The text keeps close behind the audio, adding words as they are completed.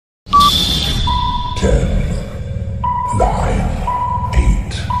10, 9,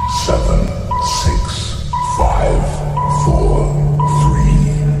 8, 7, 6, 5, 4, 3,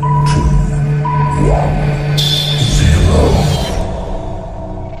 2, 1, 0.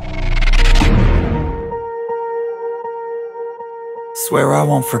 Swear I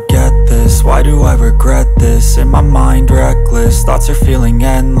won't forget this, why do I regret this? In my mind reckless, thoughts are feeling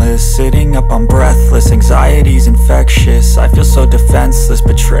endless. Sitting up I'm breathless, anxiety's infectious. I feel so defenseless,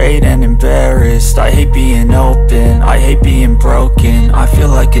 betrayed and embarrassed. I hate being open, I hate being broken. I feel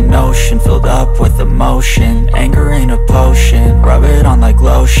like an ocean filled up with emotion. Anger ain't a potion, rub it on like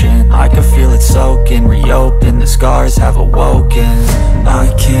lotion. I can feel it soaking, reopen, the scars have awoken.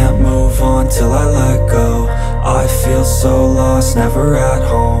 I can't move on till I let go. I feel so lost, never at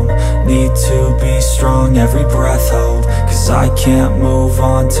home. Need to be strong, every breath hold. Cause I can't move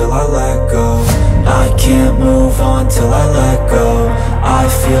on till I let go. I can't move on till I let go. I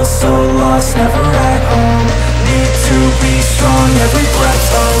feel so lost, never at home. Need to be strong, every breath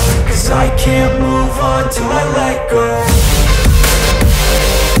hold. Cause I can't move on till I let go.